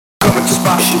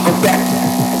smash you, go back.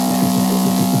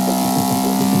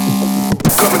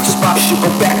 Coming to smash you, go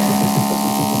back.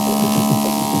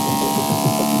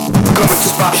 Coming to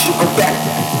smash you, go back.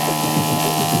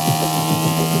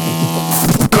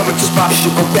 Coming to smash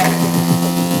you, go back.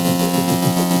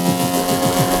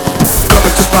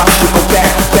 Coming to smash you, go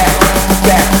back, back,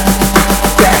 back,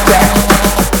 back, back.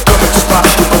 Coming to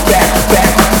smash you, go back,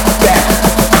 back, back,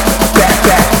 back,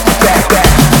 back, back, back,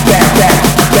 back,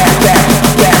 back, back, back, back,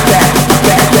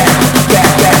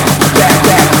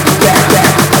 back,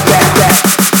 back, back.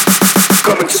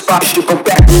 Coming to smash you, go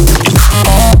back.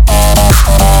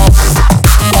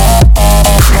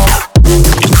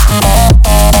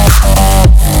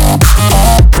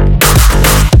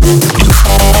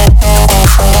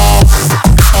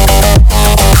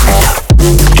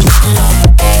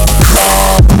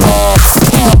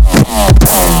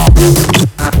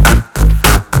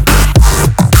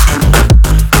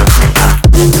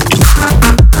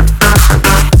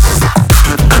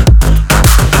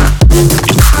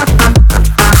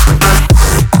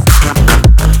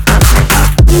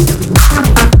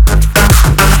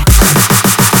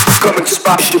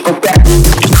 Smash you, go back.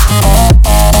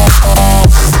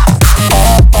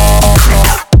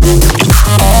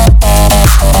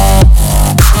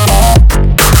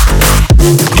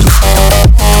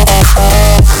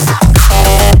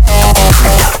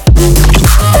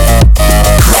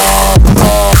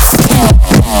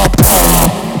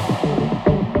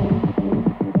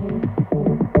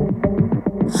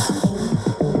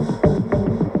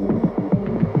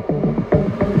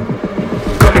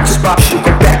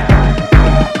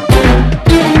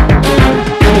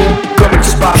 Coming to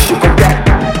smash you, go back.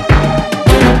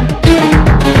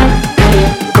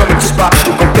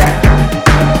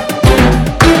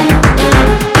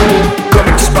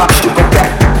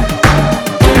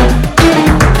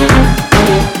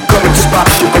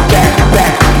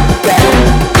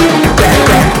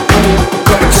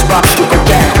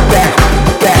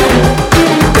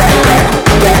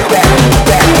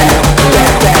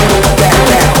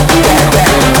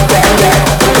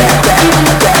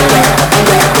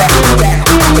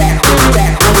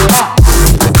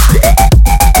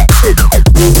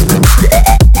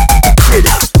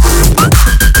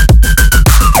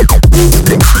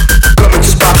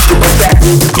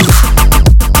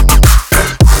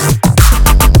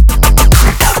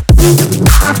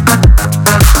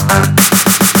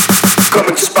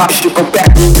 Coming to smash you, go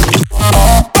back.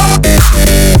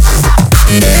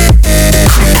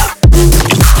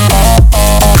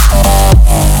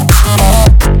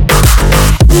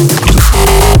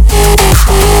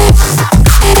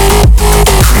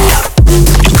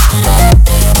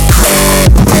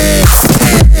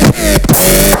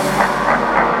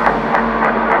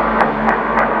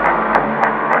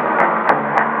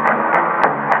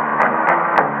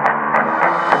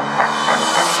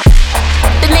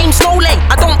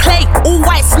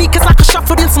 Sneakers like I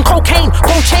shuffled in some cocaine.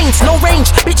 Gold chains, no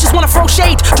range. Bitches wanna throw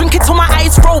shade. Drink it till my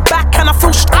eyes roll back and I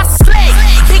feel I slay.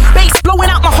 Big bass blowing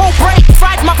out my whole brain.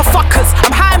 Fried motherfuckers.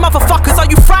 I'm high motherfuckers. Are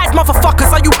you fried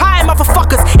motherfuckers? Are you high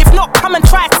motherfuckers? If not, come and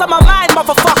try some of mine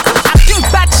motherfuckers. I do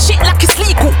bad shit like it's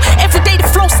legal. Every day the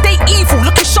flow stay evil.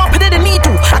 Looking sharper than a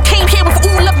needle. I came here with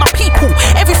all of my people.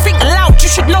 Everything loud. You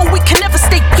should know we can never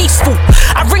stay peaceful.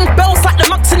 I ring bells like the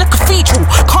monks in a cathedral.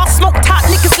 Car smoked out,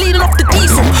 niggas leaning off the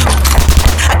diesel.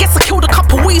 I guess I killed a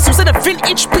couple weasels in a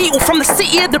vintage Beetle from the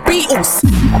city of the Beatles.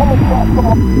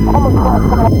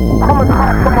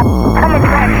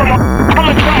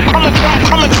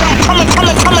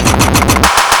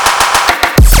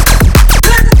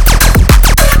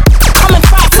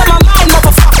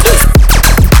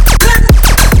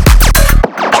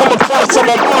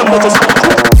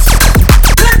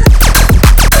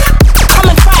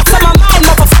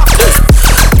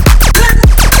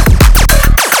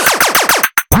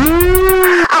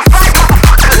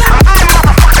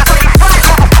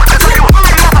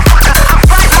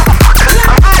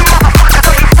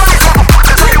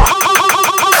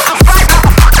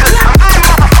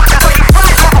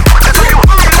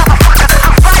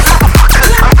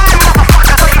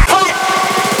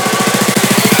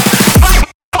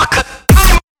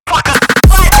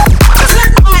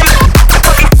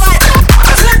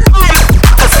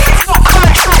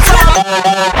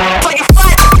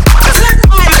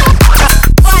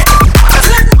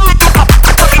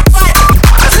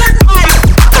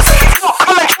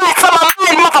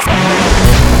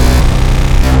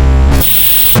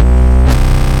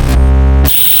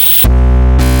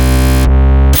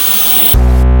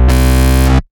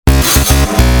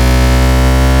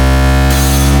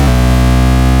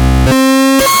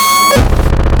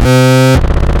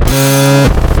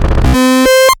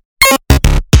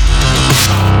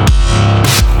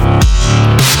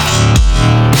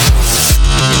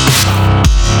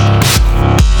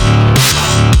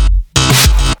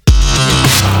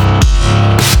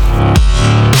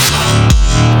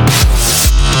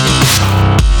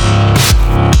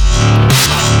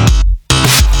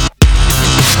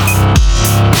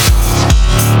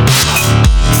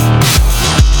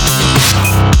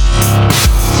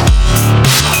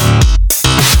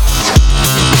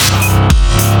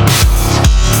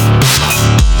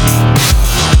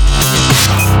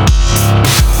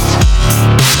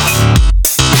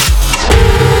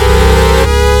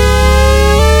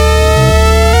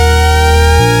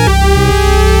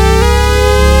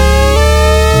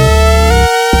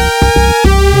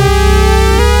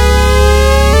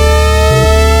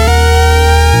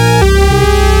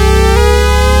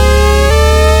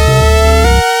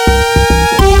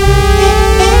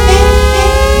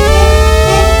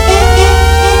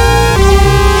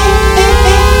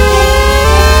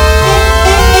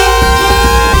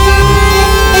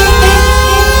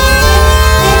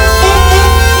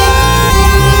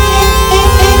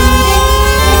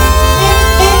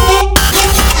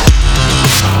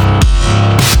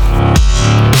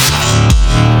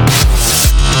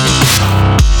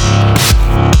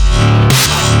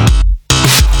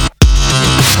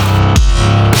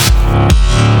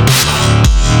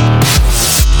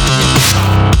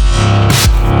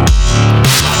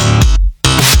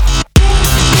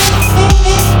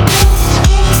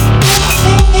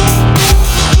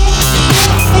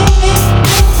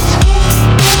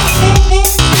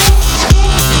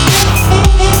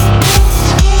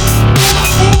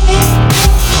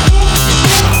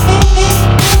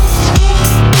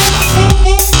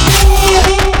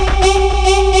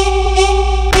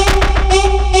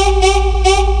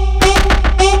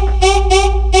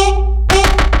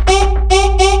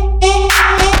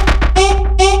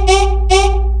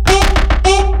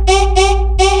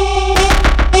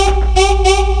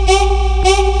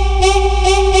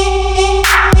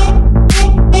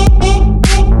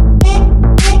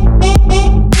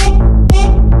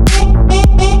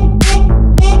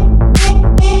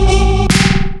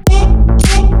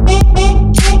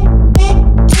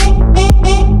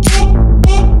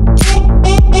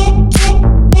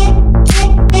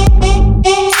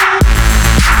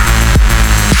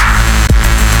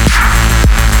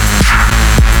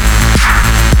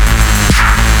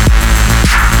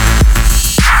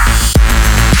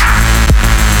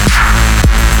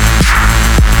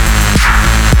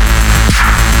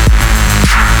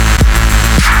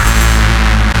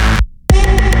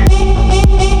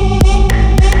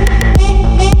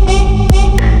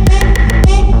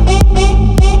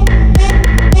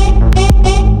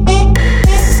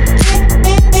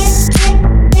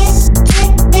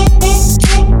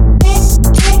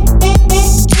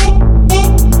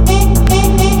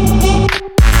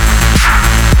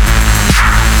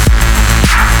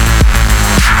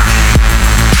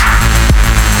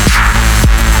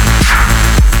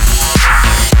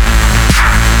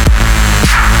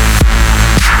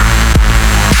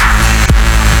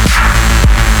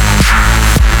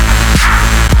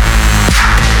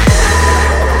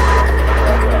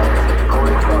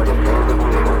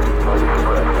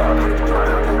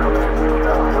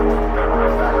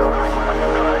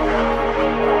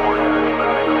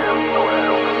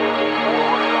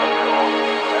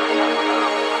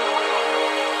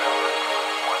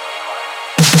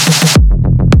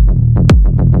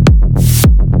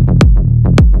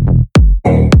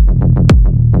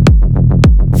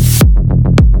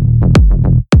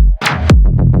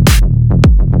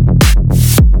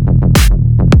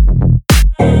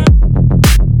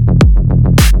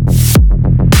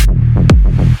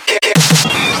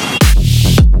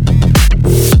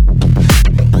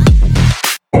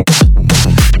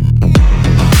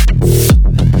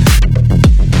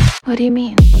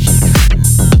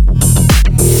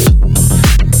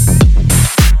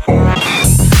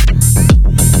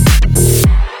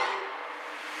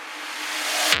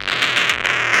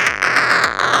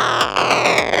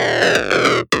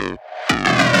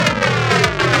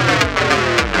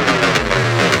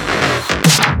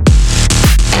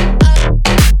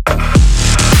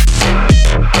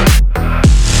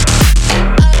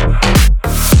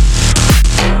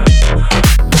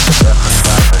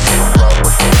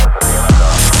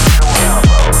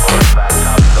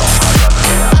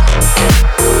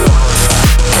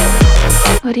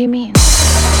 What do you mean?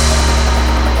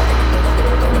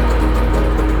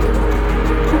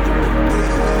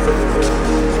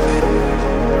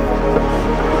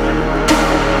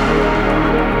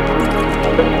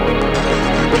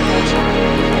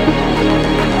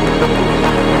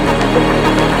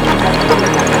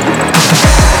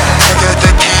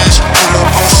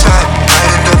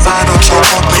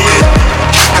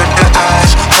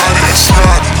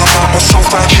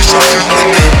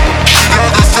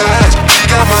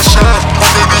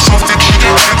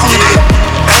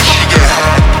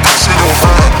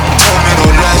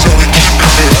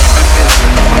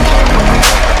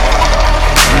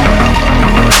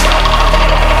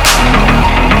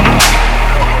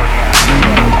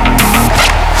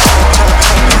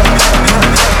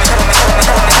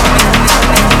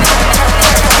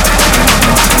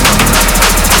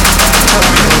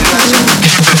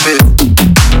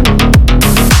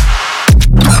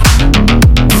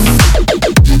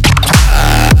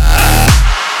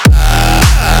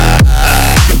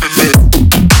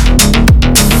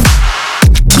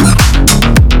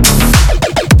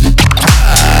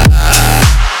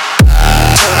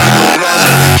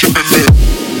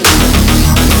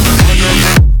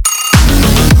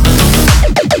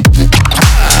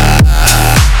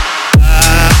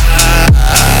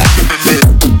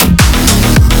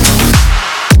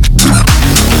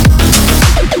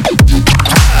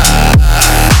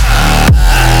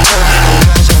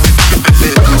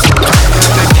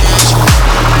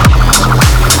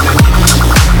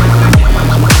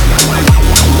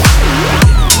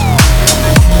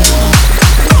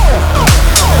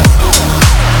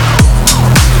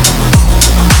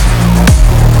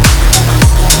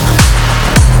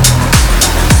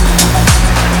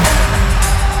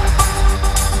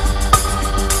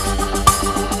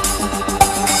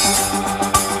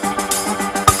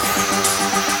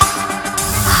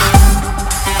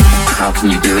 Can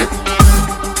you do it?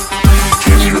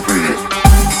 Can you approve it?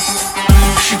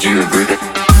 Should you approve it?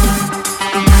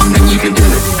 Then you can do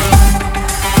it.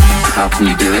 How can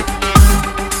you do it?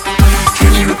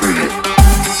 Can you approve it?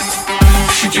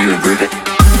 Should you approve it?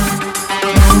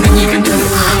 Then you can do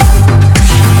it.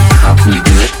 How can you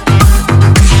do it?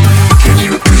 Can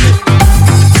you approve it?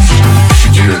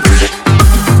 Should you approve it?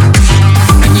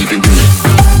 Then you can do it.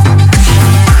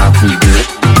 How can you do it?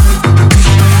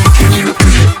 Can you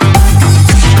approve it?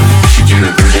 Should you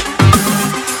approve it?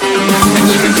 Then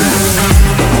you can do it.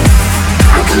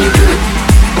 How can you do it?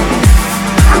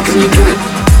 How can you do it?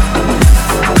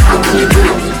 How can you do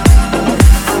it?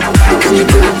 How can you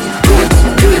do it? Do it,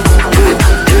 do it, do it.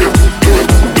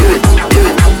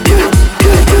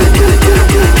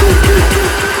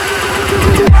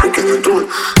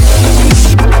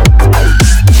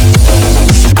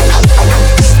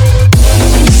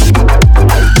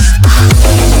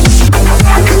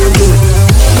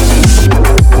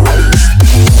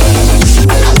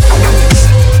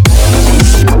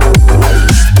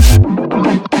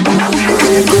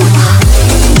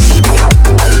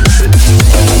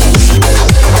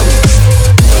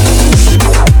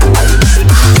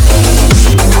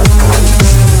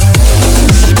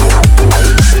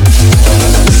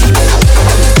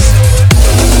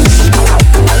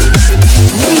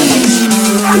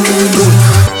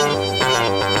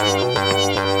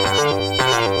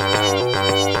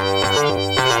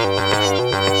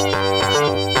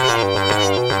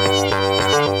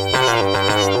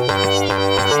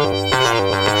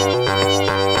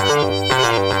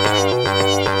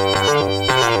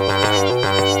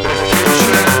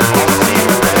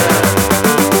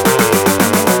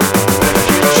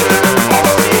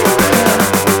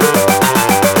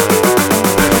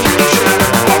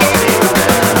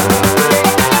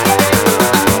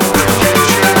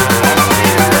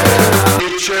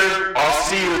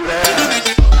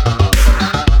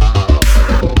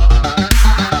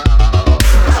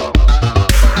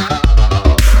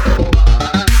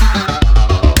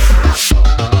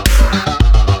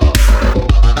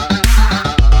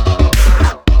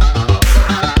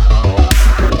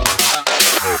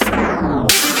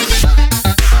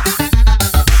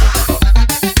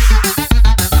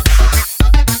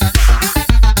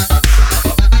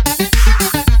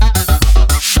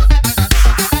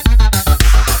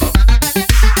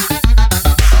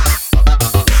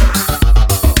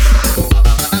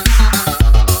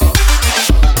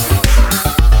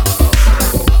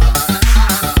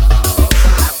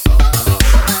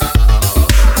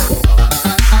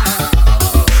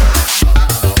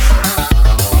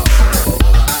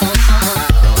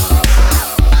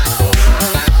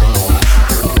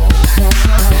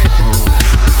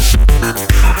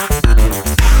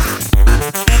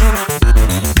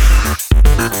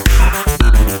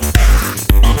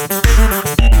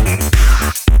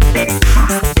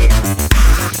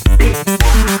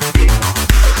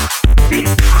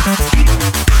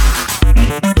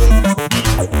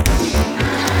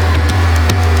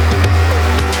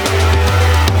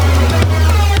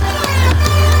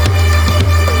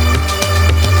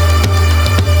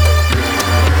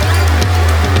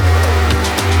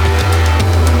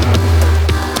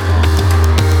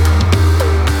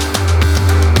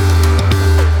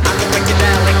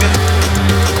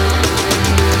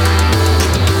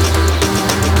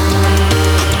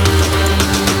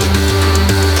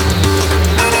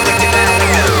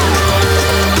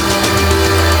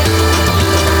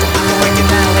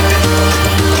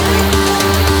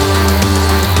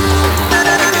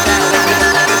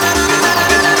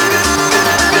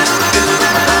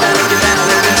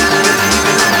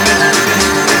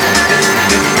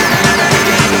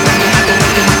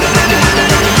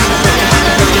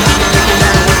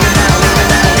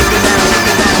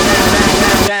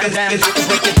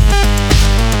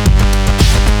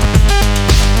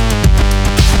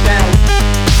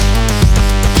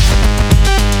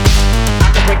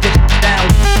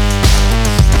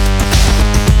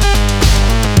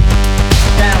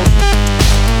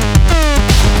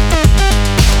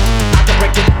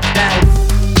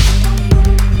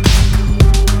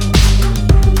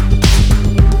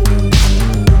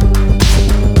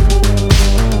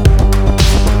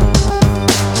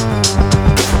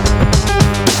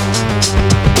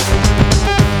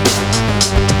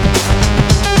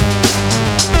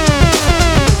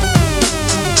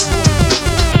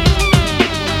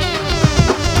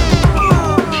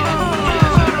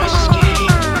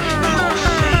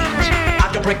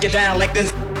 break it down like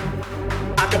this.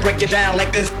 I can break it down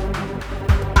like this.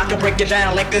 I can break it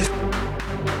down like this.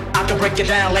 I can break it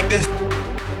down like this.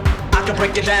 I can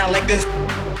break it down like this.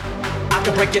 I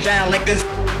can break it down like this.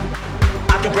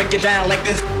 I can break it down like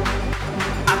this.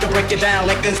 I can break it down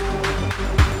like this.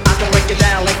 I can break it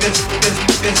down like this.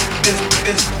 I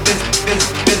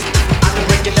can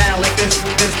break it down like this.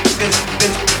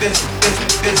 I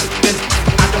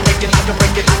can break it. I can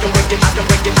break it. I can break it. I can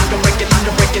break it. I can break it. I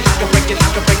can break it. I can break it. I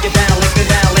can break it down like this.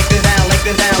 Down like this. Down like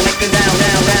this. Down like this. Down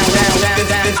down down down down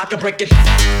down. I can break it down.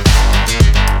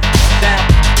 Down.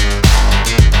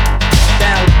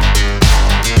 Down.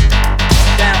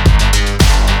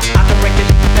 I can break it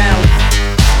down.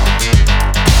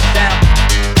 Down.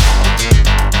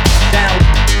 Down.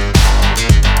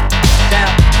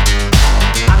 Down.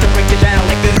 I can break it down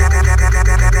like this.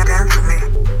 Down for me.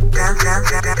 Down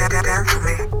for me. Down for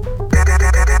me. Down for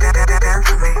me.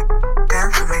 Down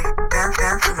for me. Down for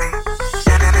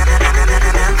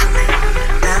me. Down for me. Down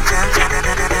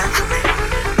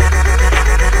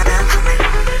for me.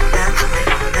 Down for me.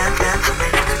 Down for me.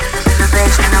 In the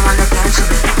basement, I wanna dance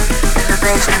with me. In the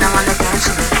basement, I wanna dance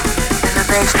with me. In the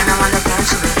basement, I wanna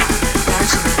dance with me.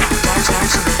 Dance with me. Dance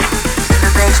with me. In the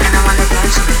basement, I wanna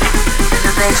dance with me. In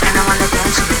the basement, I wanna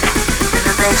dance with me. In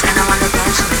the basement, I wanna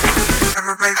dance with me. In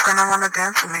the basement, I wanna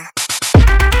dance with me.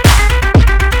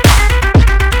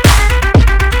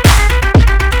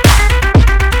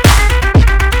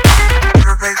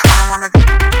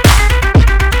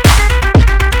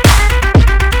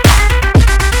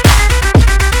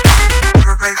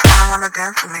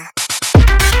 Dance for me.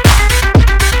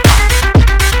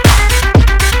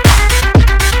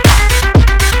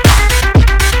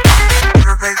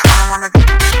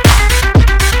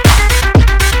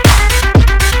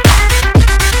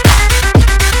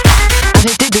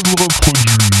 Arrêtez de vous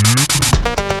reproduire.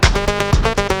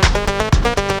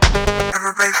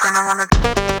 Everybody's gonna wanna.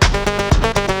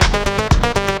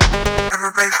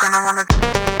 Everybody's gonna wanna.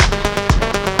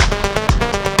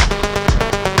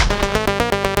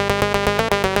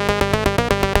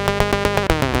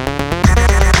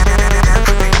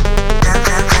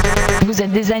 Vous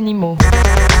êtes des animaux.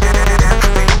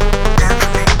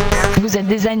 Vous êtes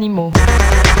des animaux.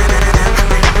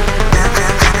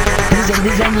 Vous êtes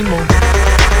des animaux.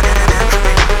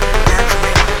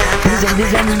 Vous êtes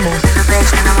des animaux. In the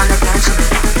basement, I wanna dance with me.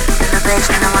 In the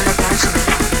basement, I wanna dance with me.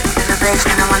 In the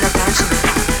basement, I wanna dance with me.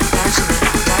 Dance with me.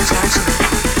 Dance with me.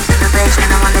 In the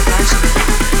basement, I wanna dance with me.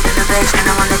 In the basement,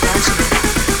 I wanna dance with me.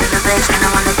 In the basement, I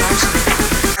wanna dance with me.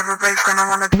 Everybody's gonna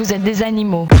wanna. Vous êtes des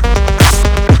animaux.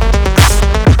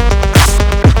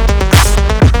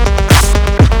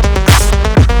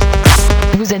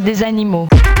 Vous êtes des animaux.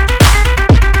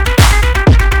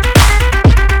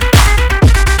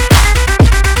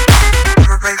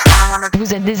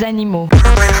 Vous êtes des animaux.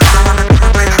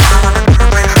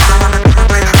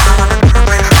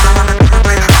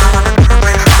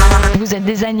 Vous êtes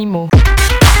des animaux.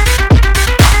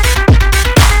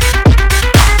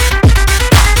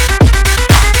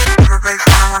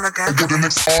 I got the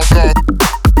next all God.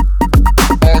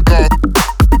 All God.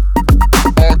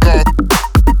 All God.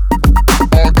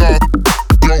 All God.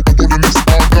 Yo, I got the next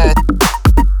all God.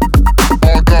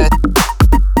 All God.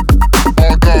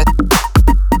 All God.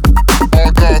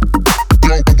 All God.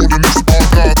 Yo, I got the next all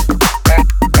God.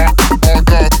 All God. All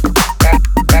God.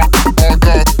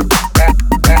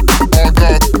 All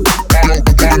God. Yo, I got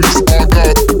the next all God. All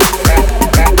God.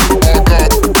 All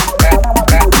God.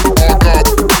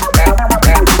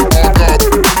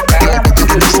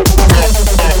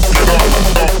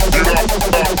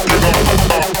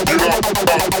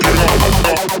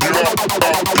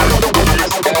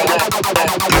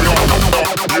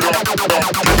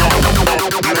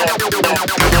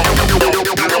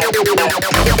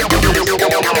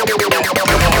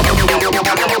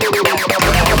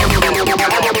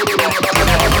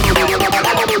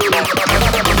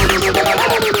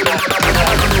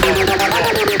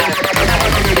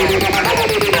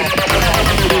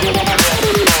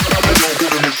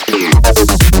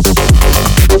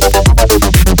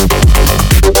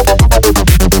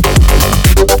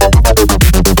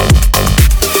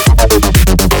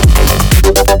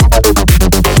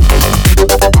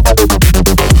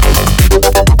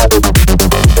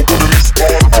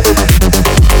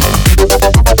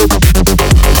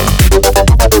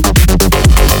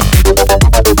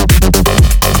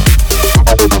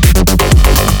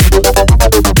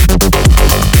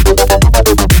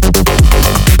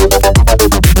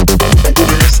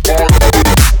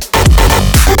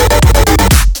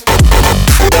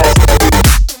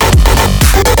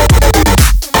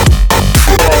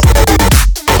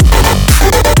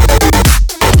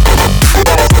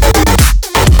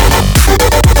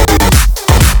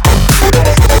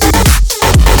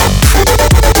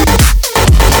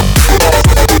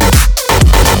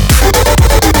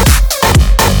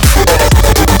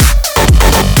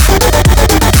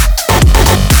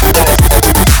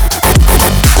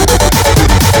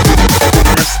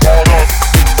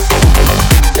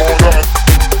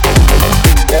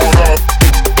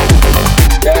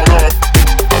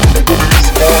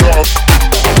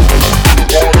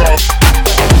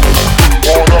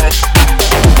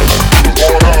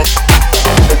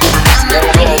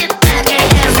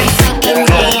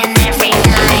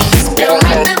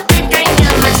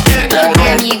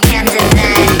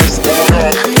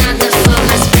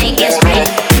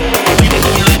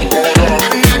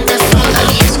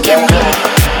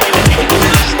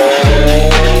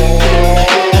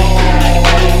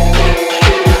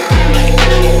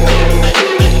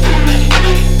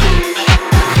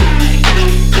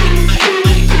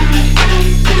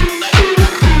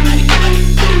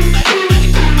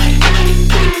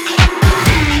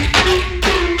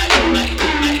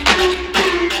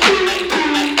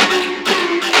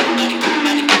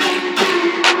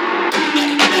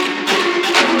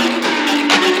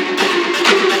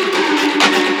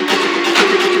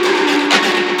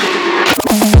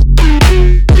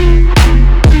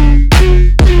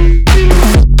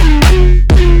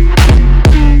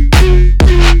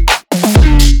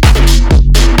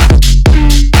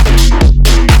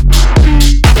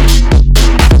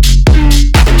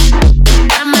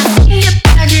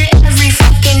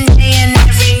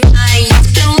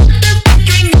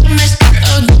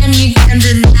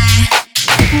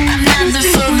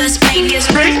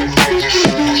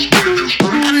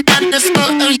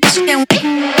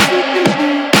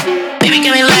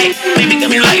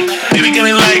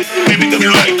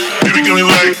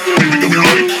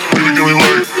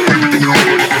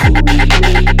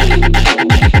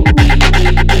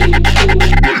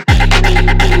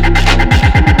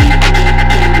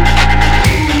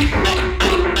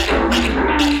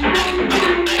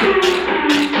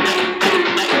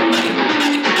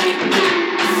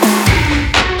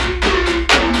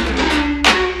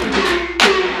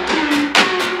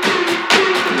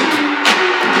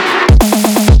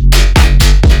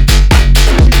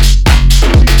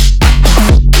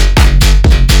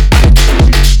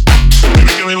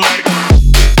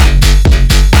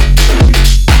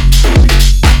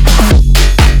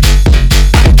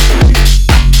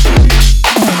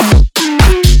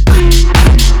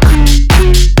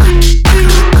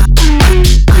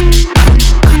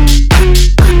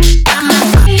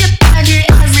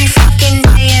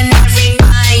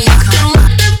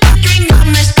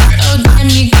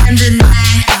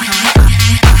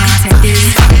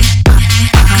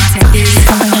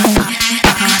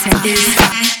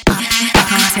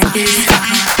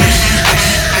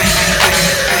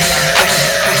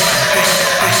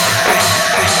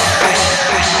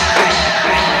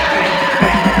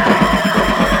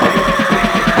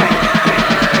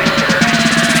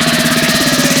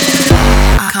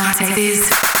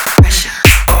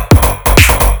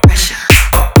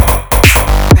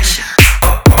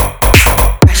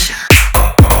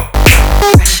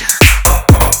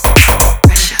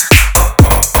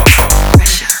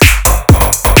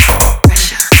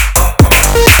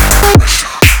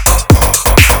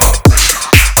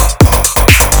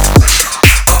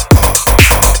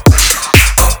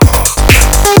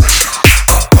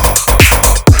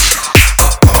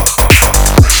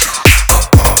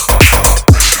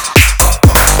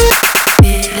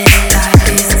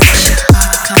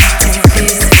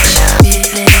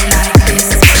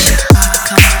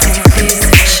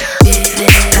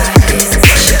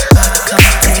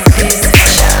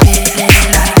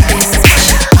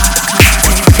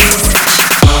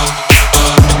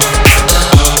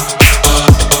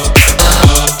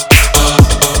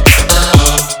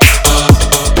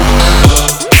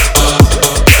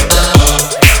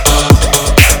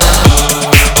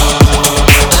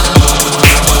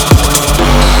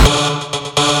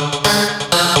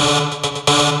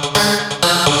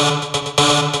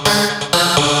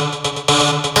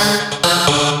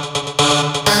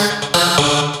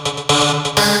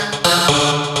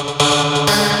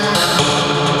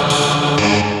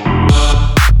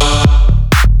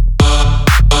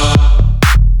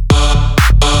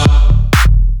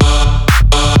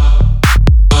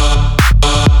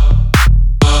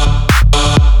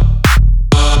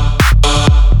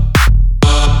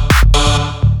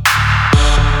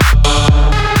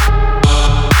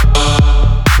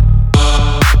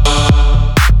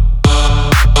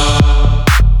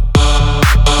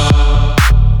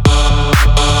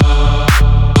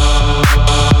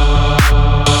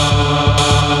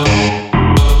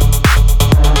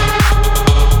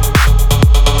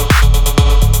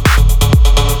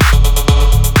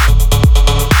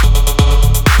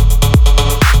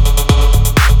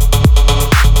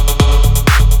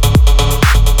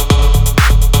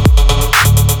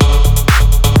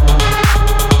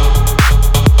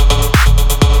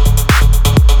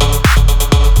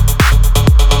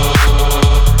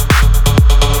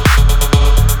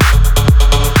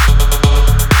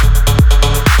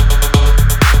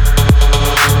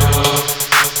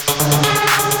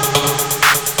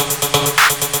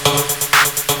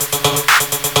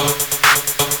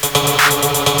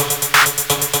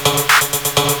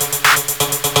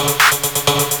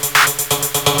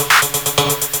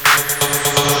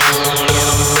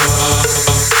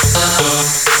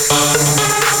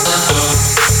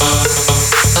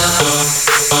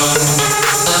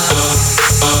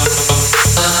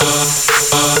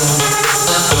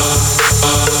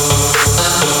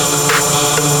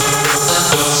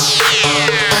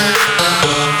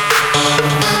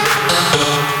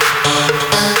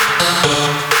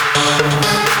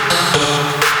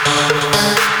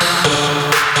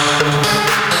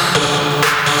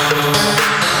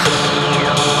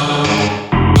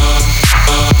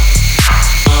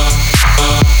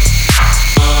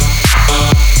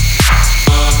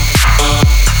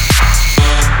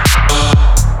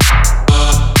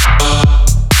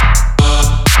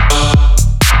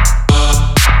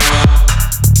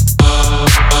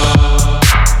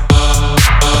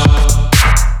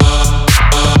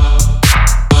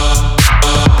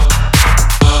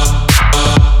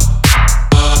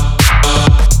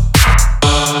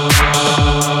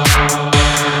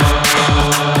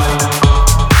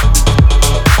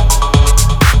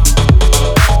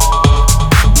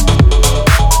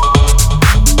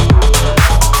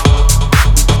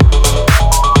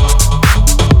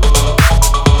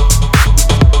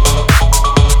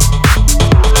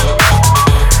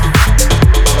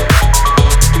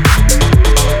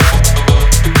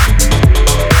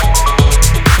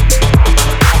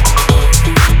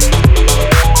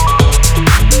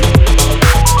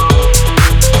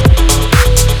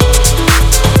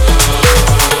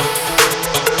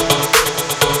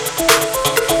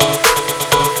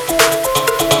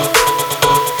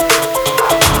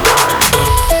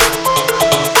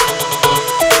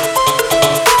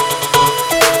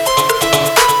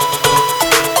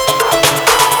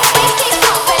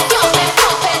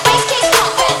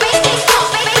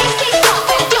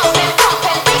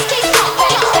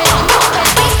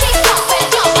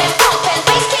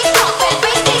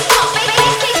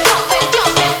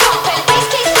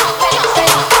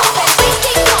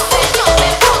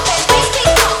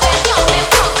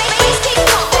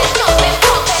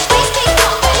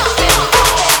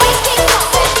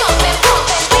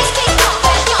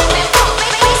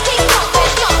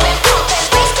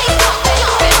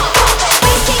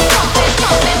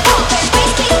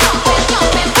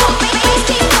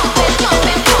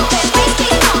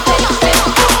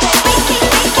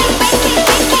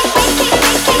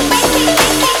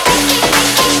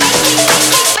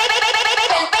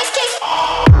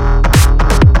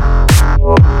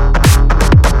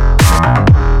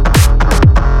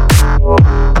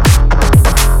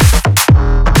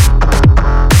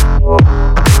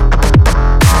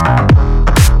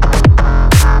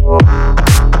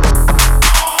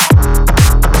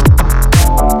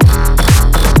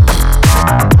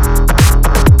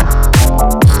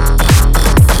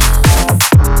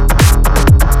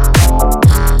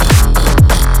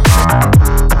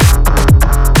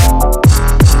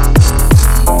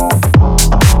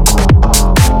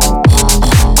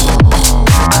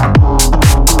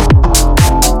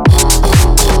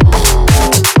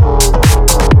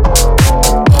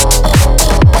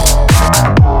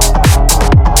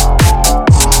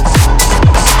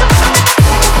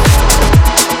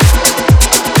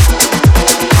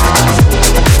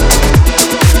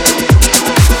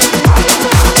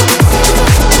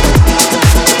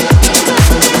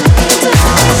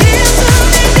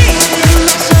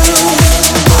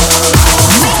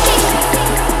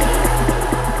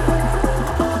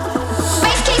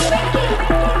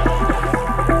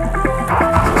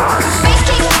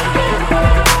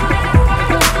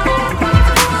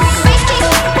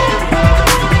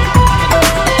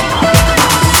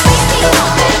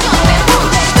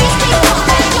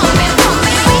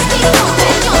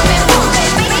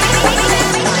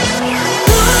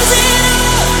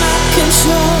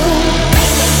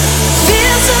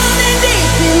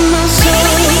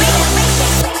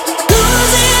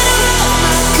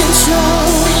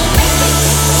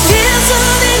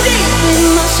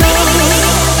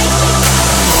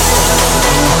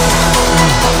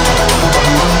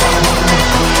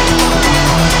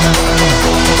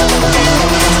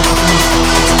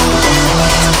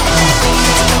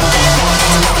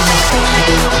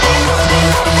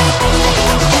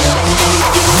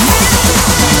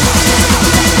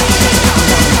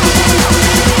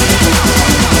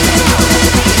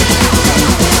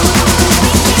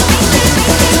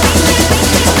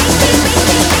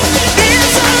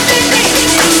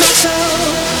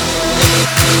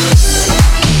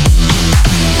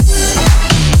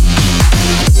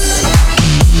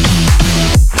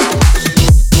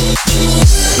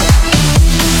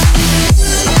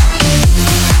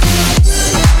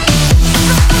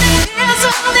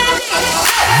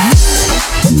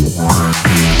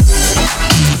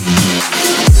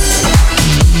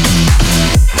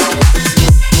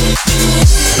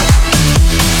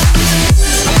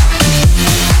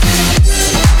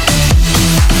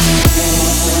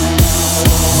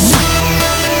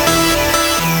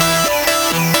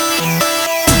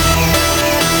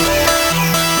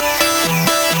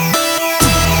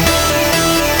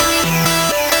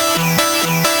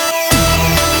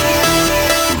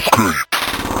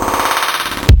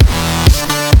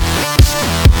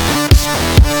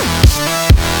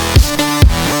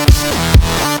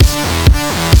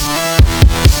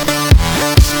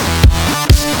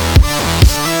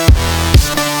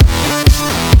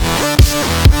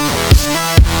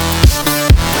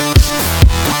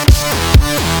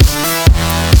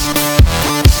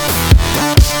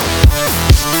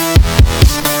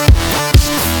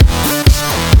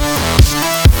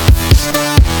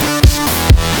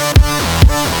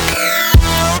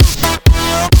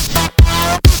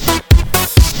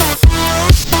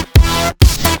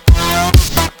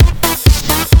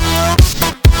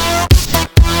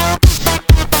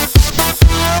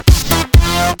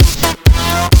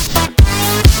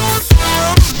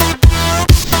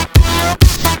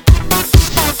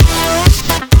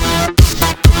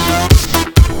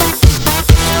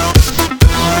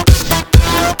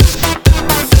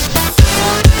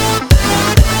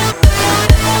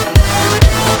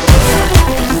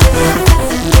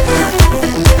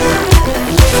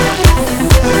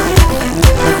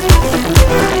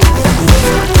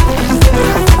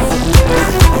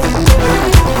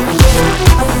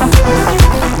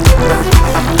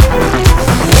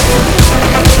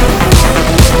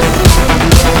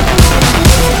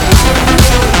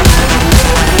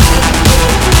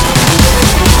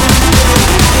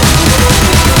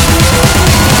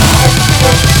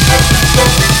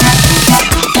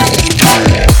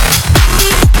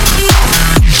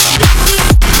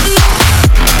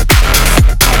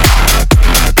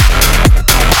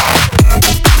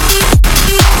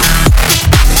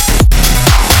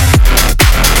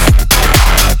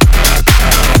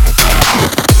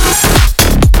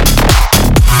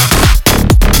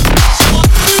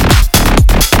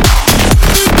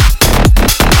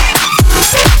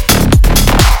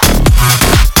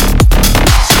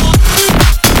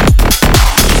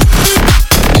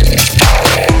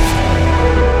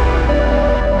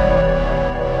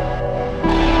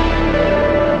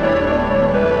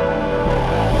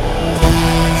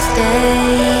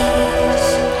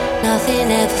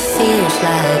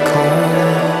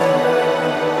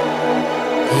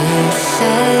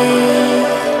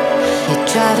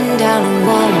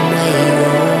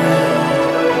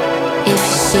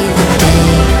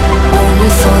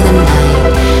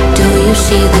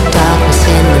 see the darkness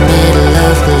in the middle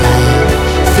of the light.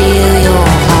 Feel your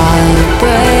heart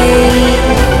break.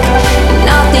 You're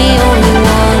not the only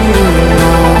one to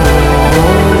know.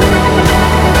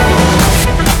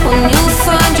 When you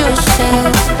find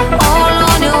yourself all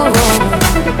on your own,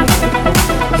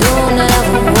 you'll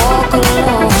never walk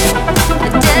alone.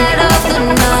 The dead of the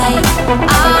night,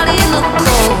 out in the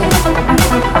cold,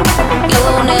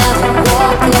 you'll never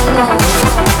walk alone.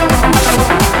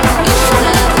 You'll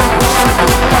never walk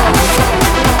alone.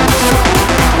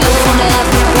 You'll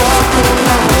never walk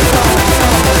alone.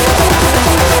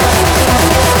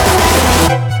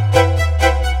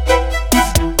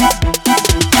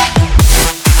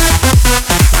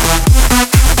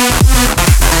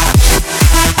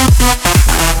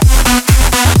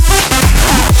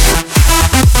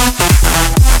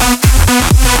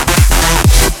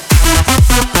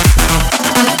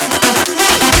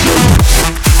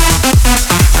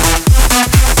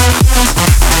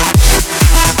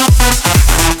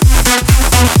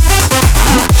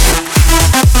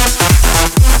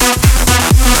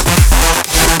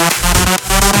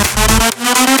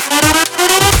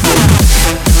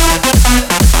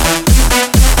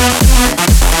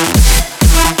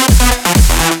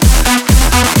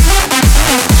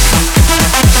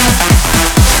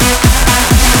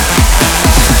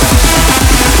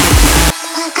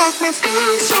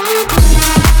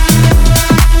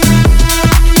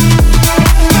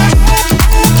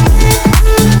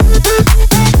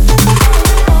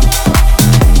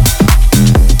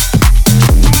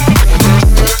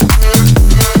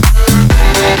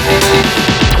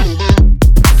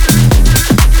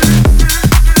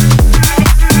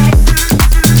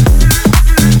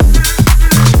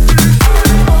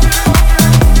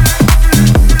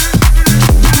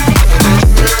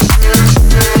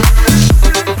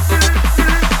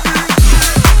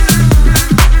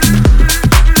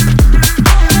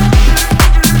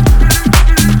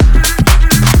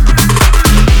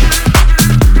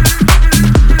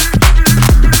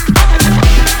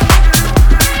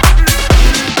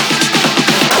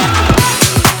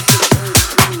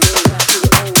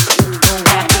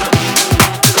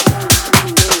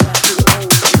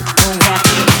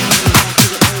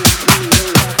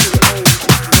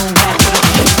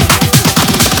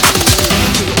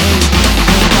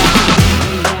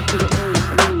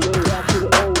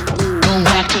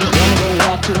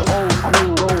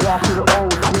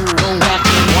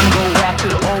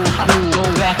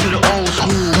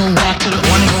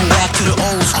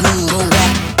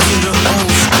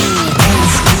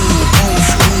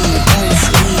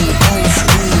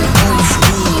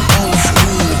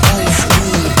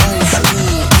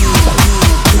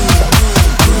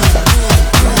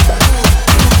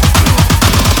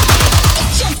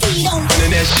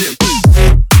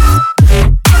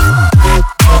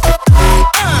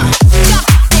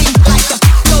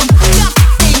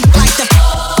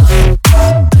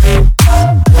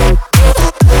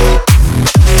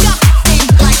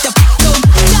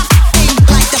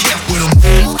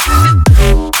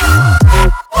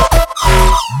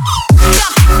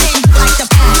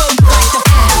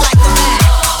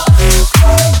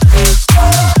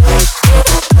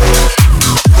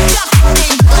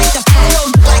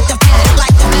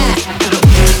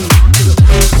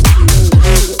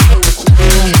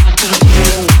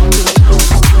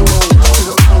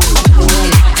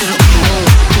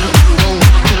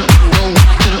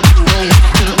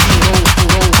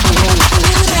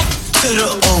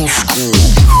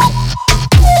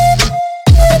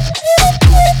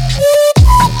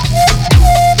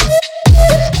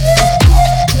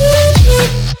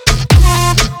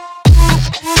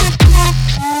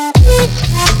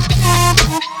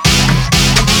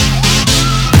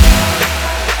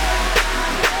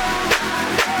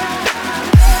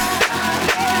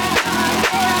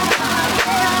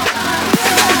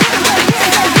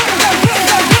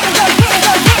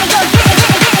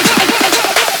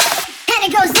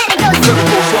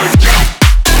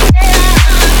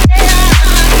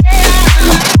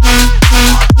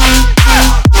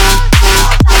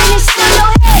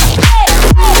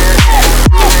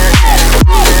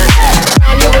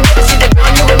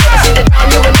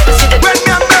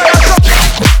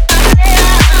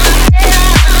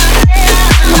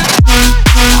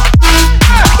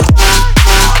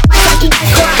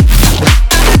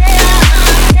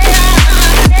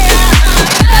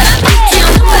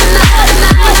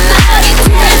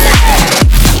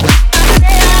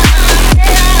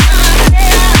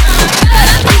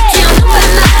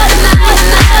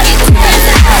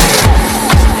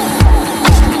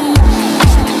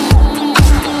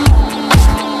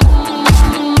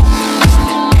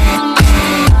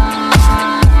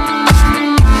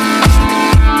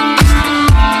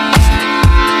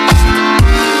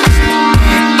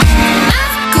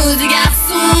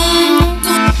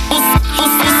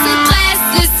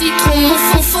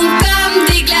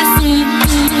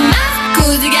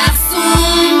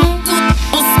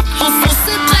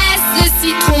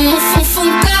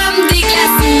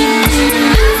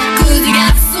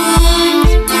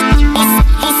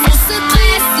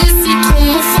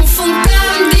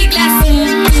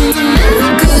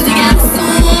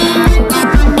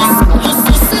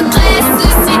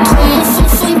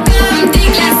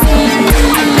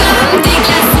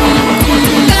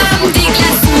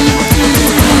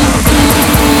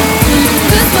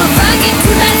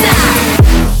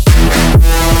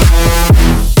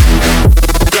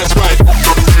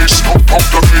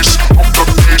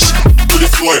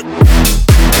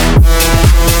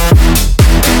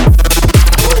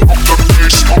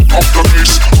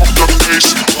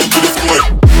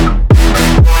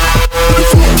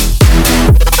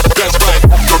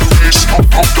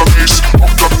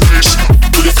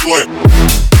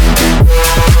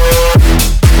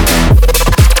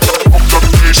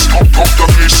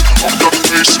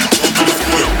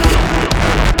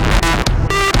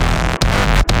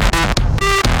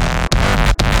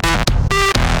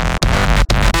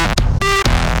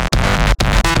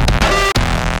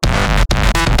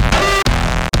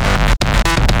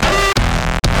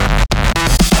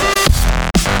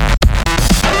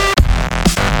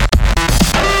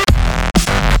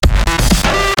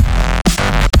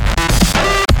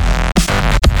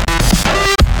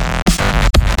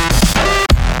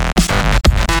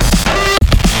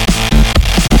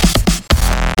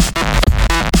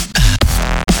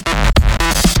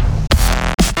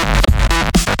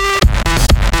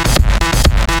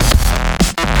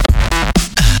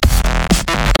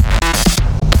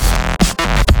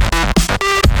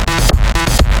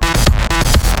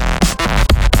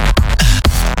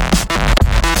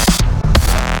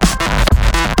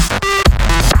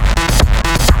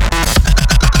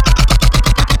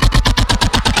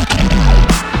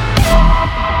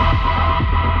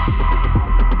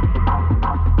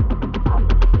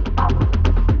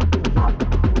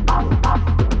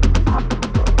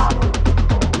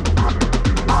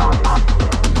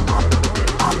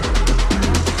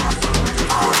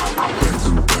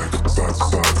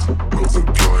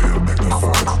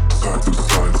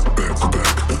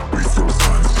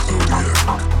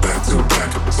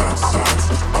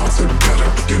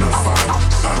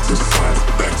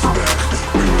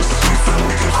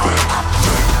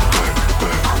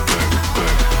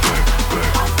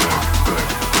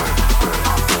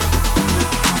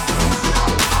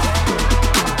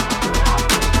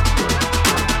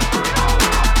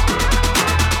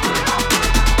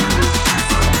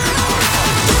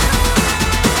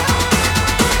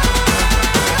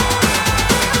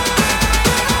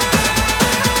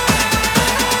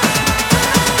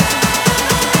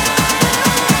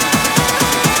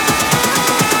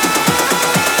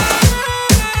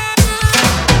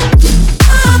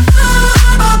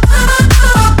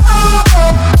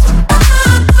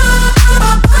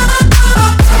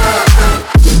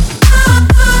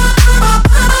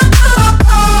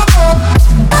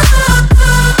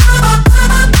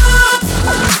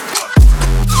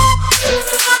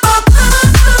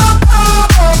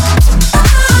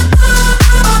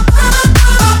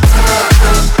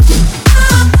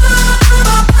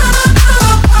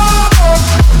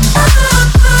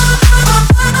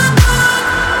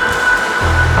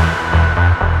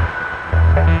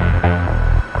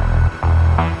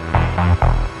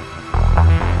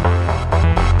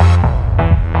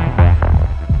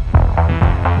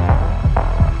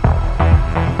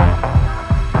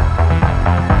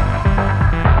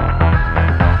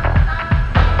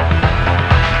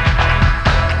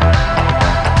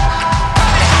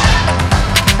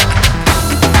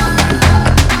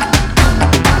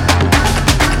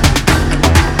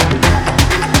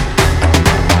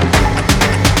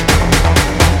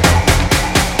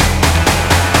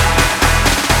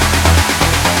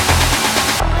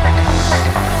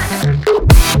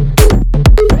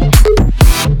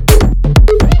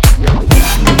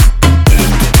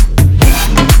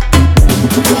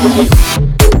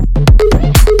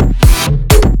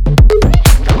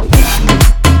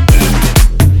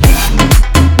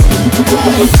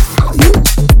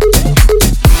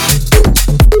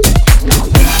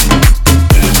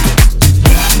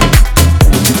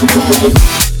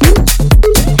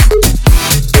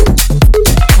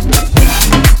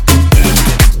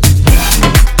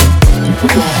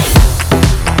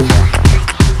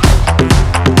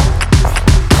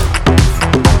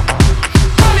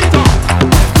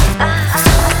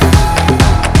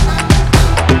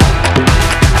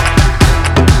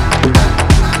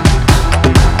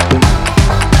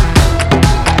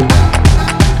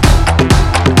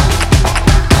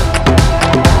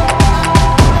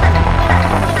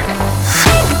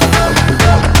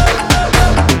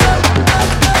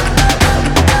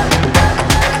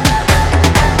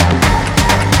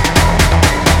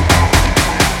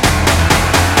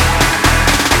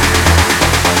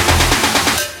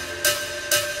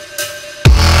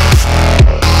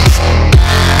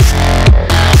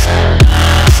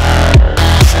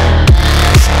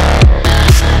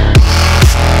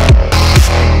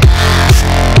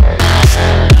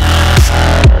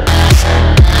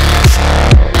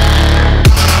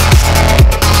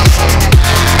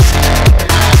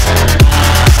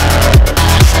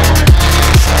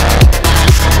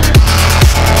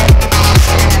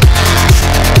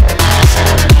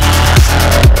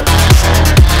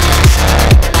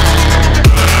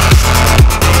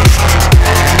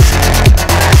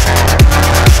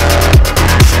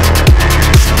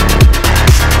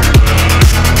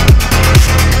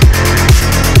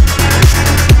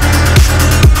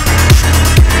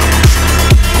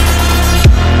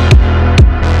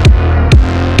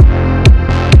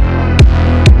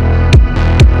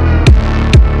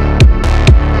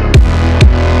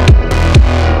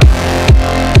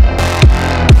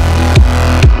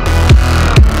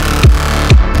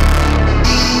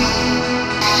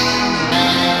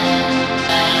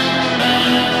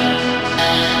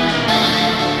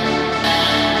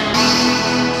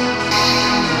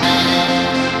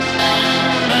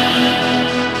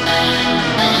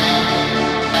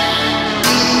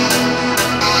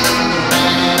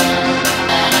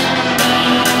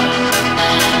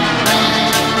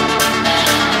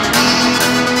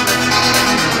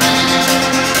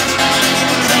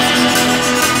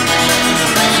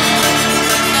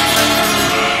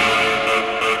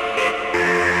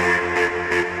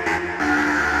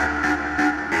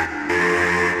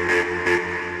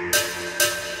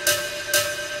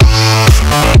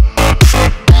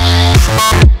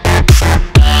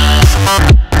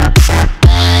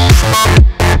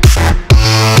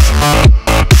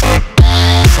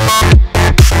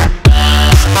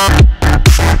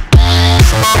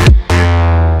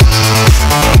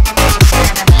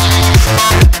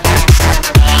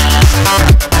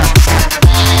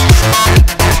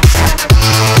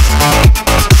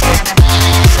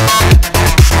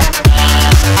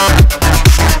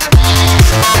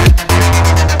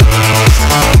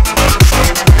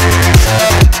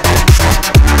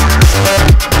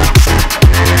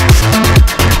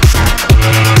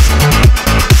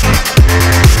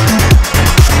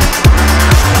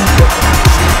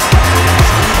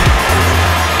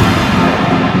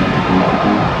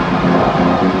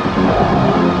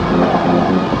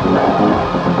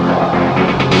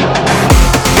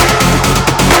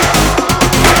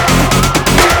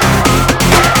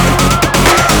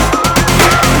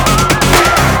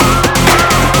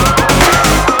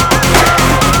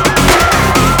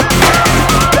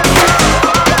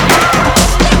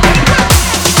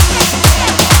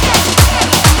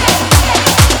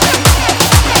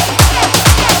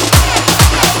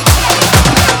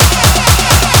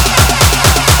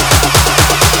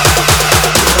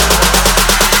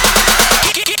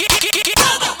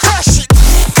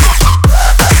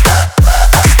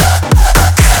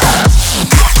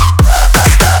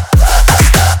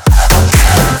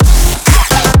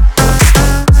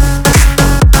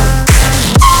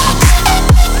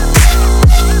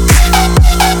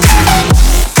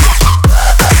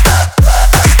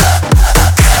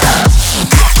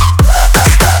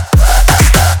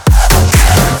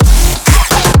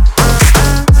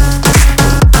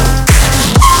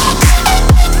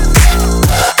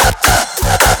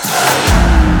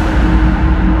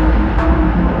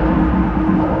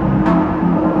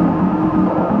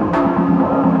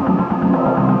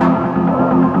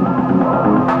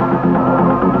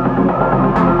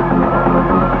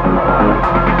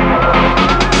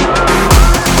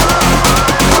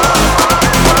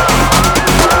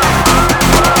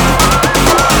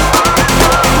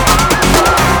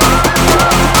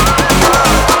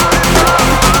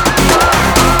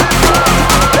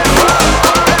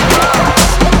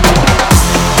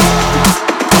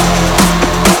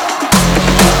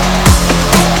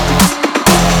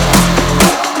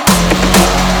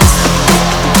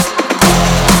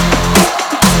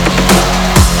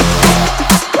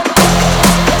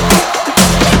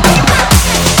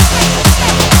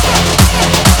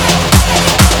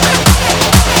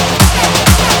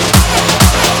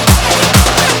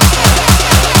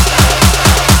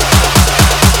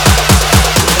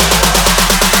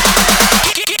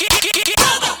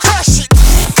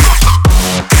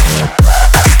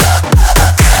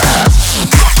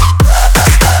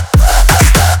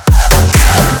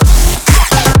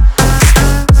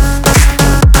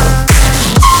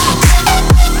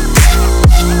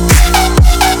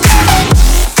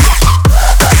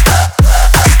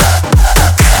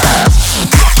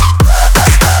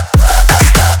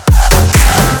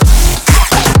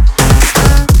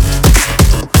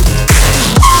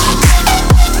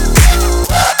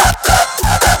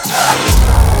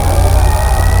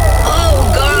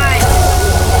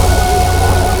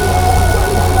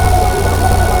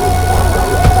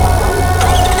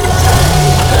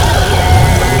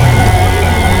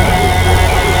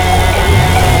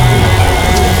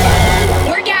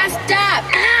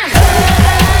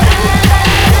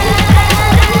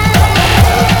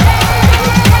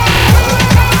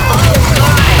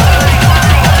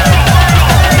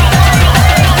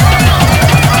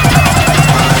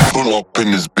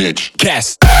 bitch.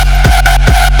 Cast.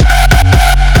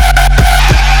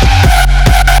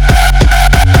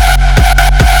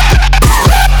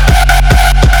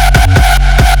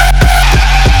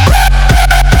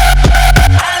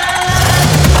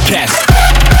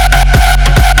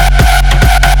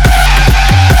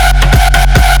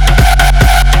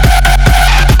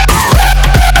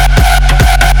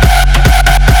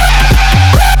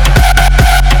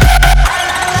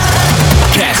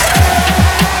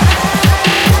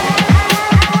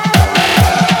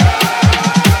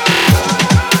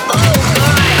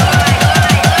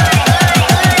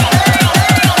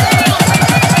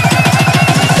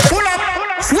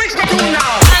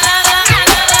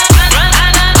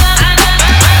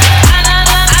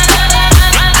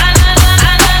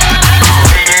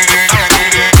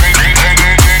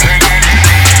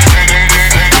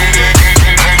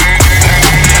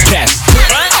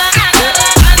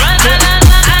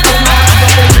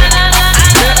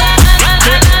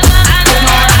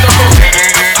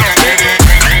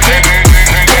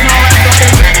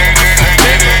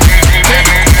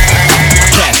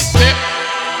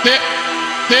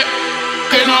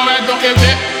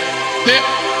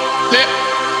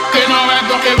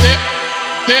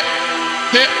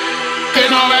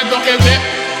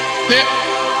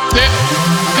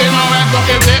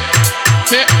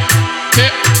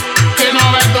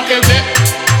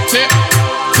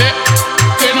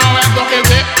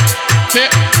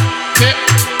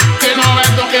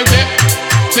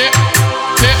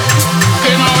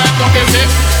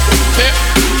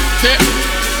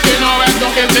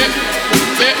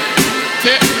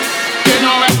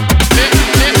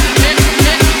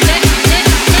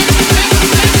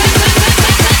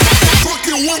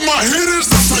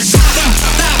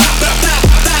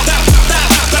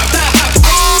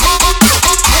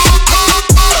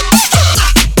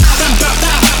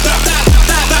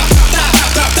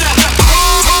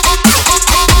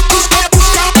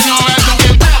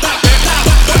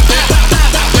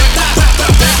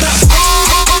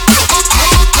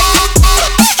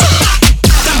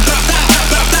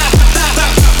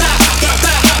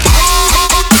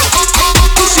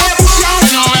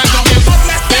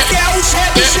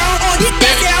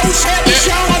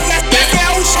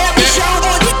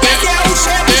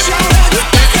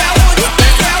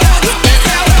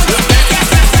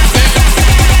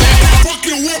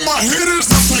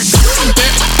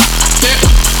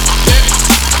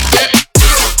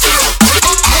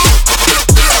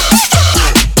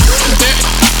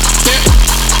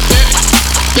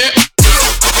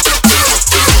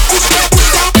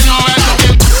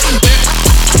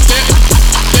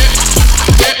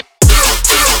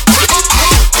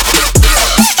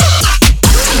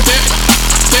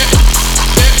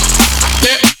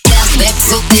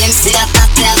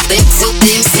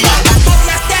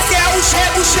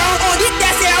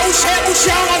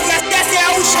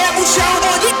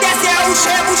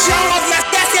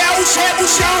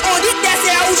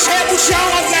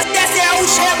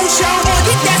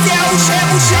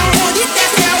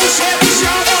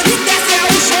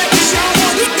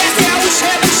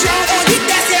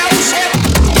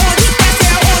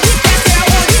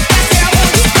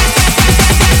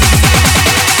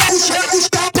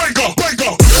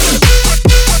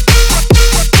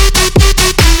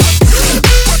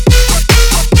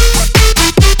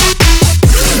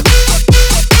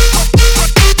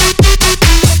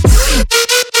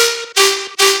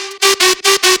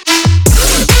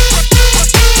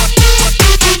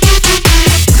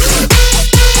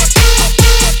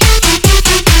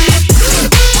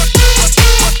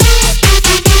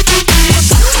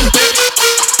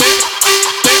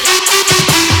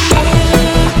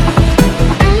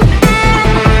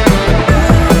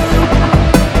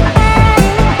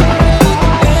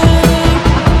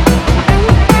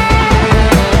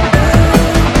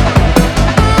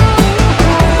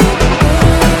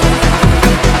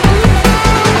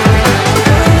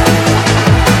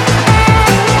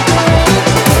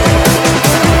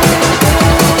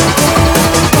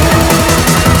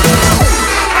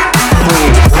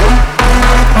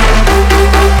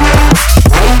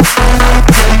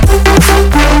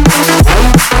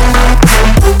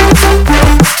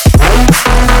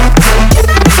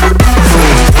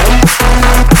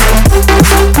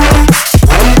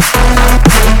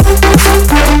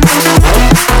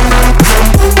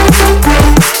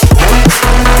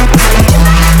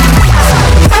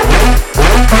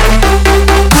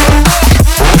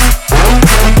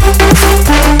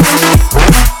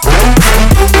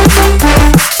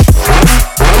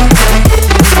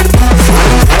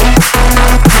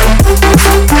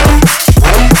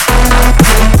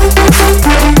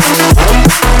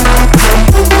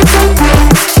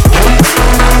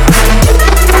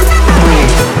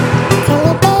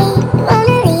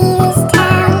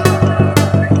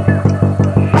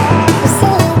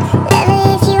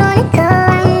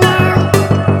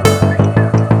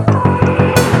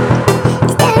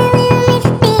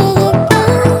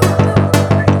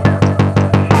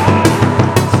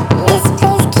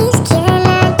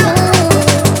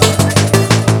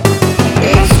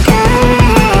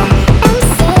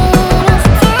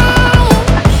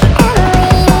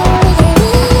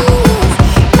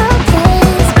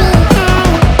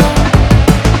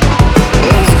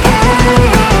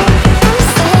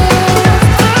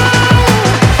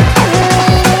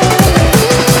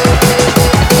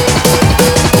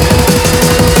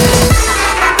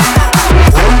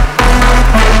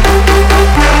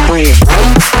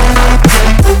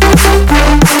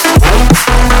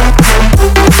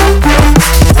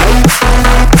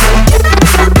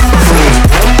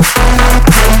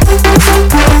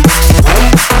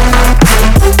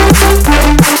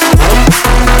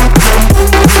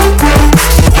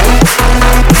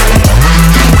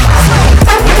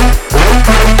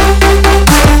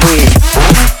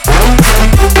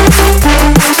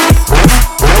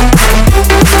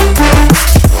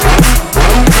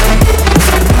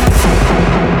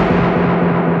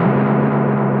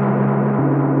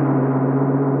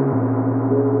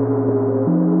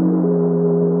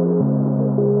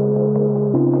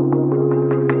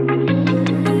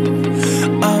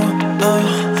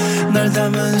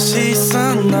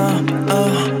 시선 너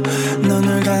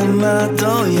눈을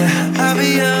감아도 yeah I'll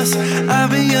be yours, I'll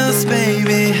be yours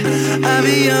baby I'll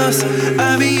be yours,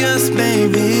 I'll be yours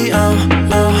baby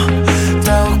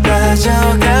더욱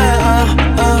빠져가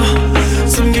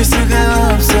숨길 수가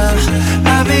없어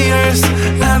I'll be yours,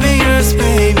 I'll be yours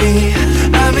baby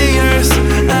I'll be yours,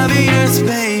 I'll be yours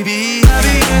baby I'll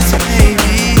be yours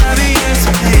baby I'll be yours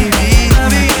baby I'll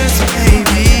be yours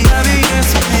baby I'll be yours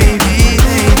baby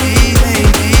baby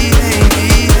baby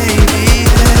baby baby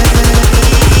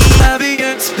I'll be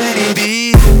yours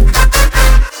baby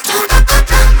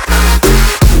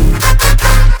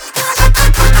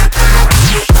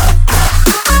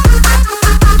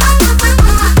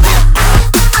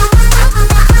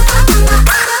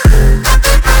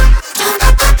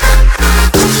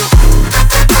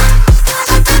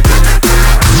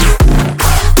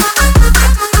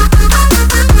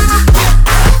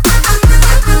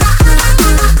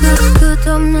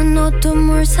끝없는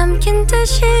어둠을 삼킨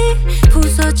듯이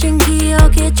부서진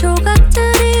기억의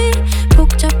조각들이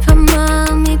복잡한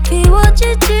마음이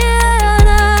비워지지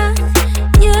않아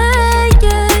yeah,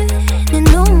 yeah. 내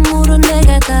눈물로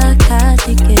내가 다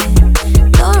가질게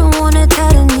너를 원해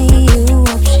다른 이유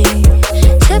없이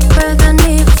새빨간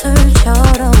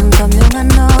입술처럼 선명한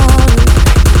너를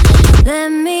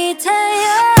Let me tell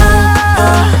you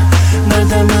널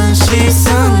담은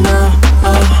시선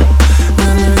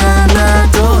눈을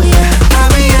감아도 yeah I'll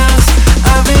be yours,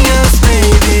 I'll be yours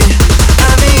baby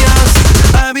I'll be yours,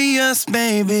 I'll be yours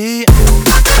baby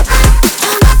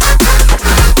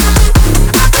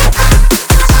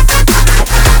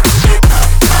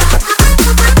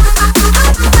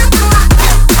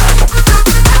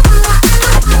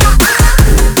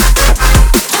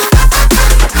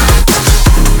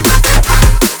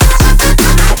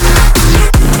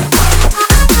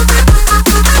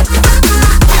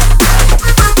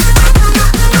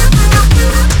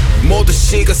모든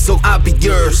시간 속 I'll be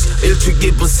yours 일주일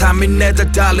기분 3일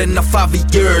내다 달린 나 5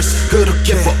 years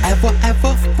그렇게 forever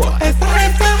ever forever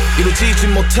ever 이루어지지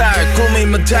못할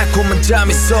꿈이면 달콤한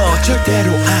잠이 있어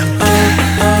절대로 안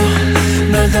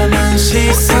널 담은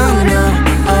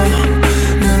시선